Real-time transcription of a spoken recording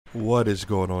What is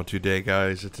going on today,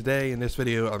 guys? Today in this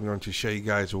video I'm going to show you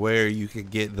guys where you can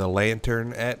get the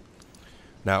lantern at.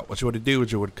 Now what you want to do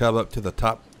is you would come up to the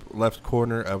top left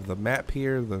corner of the map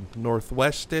here, the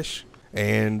northwest-ish,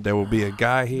 and there will be a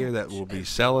guy here that will be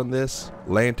selling this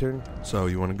lantern. So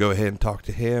you want to go ahead and talk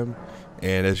to him,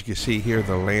 and as you can see here,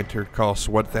 the lantern costs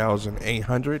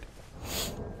 1,800.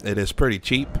 It is pretty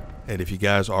cheap. And if you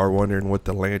guys are wondering what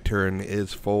the lantern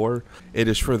is for, it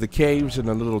is for the caves and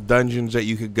the little dungeons that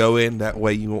you could go in. That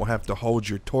way you won't have to hold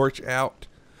your torch out.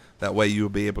 That way you'll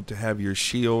be able to have your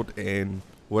shield and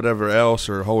whatever else,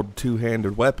 or hold a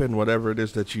two-handed weapon, whatever it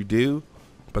is that you do.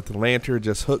 But the lantern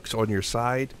just hooks on your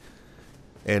side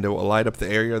and it will light up the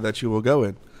area that you will go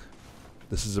in.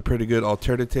 This is a pretty good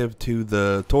alternative to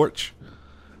the torch.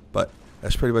 But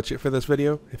that's pretty much it for this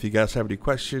video. If you guys have any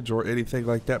questions or anything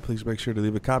like that, please make sure to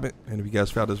leave a comment. And if you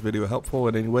guys found this video helpful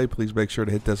in any way, please make sure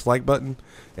to hit this like button.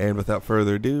 And without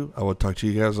further ado, I will talk to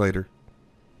you guys later.